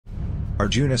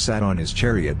Arjuna sat on his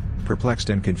chariot, perplexed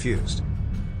and confused.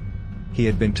 He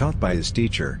had been taught by his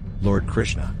teacher, Lord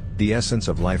Krishna, the essence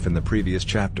of life in the previous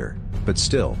chapter, but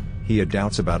still, he had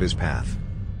doubts about his path.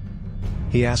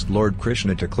 He asked Lord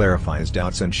Krishna to clarify his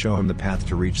doubts and show him the path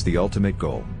to reach the ultimate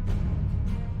goal.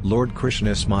 Lord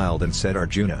Krishna smiled and said,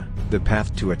 Arjuna, the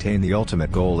path to attain the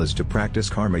ultimate goal is to practice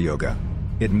Karma Yoga.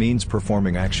 It means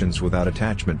performing actions without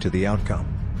attachment to the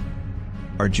outcome.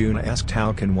 Arjuna asked,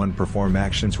 how can one perform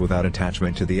actions without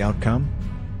attachment to the outcome?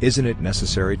 Isn't it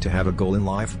necessary to have a goal in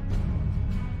life?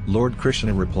 Lord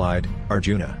Krishna replied,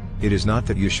 Arjuna, it is not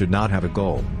that you should not have a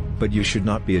goal, but you should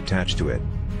not be attached to it.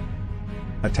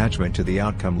 Attachment to the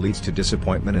outcome leads to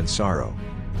disappointment and sorrow.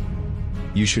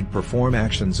 You should perform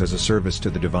actions as a service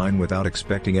to the divine without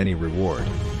expecting any reward.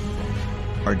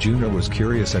 Arjuna was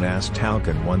curious and asked, how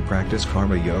can one practice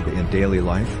Karma Yoga in daily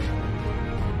life?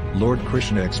 Lord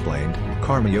Krishna explained,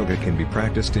 Karma Yoga can be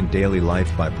practiced in daily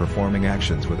life by performing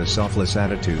actions with a selfless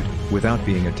attitude, without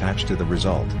being attached to the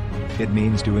result. It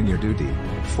means doing your duty,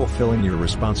 fulfilling your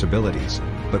responsibilities,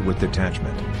 but with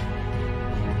detachment.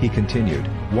 He continued,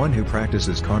 one who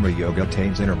practices Karma Yoga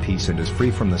attains inner peace and is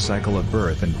free from the cycle of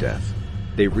birth and death.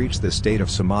 They reach the state of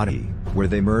samadhi, where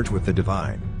they merge with the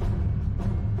divine.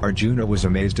 Arjuna was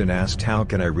amazed and asked, how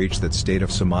can I reach that state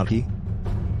of samadhi?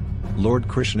 Lord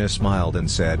Krishna smiled and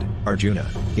said, Arjuna,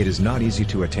 it is not easy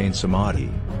to attain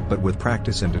samadhi, but with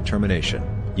practice and determination,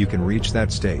 you can reach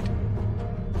that state.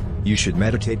 You should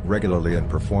meditate regularly and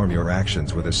perform your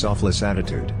actions with a selfless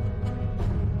attitude.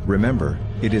 Remember,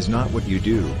 it is not what you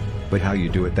do, but how you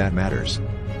do it that matters.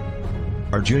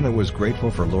 Arjuna was grateful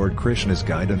for Lord Krishna's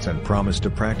guidance and promised to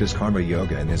practice Karma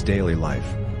Yoga in his daily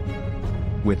life.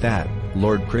 With that,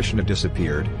 Lord Krishna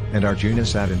disappeared, and Arjuna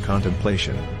sat in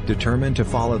contemplation, determined to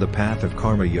follow the path of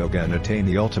Karma Yoga and attain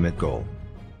the ultimate goal.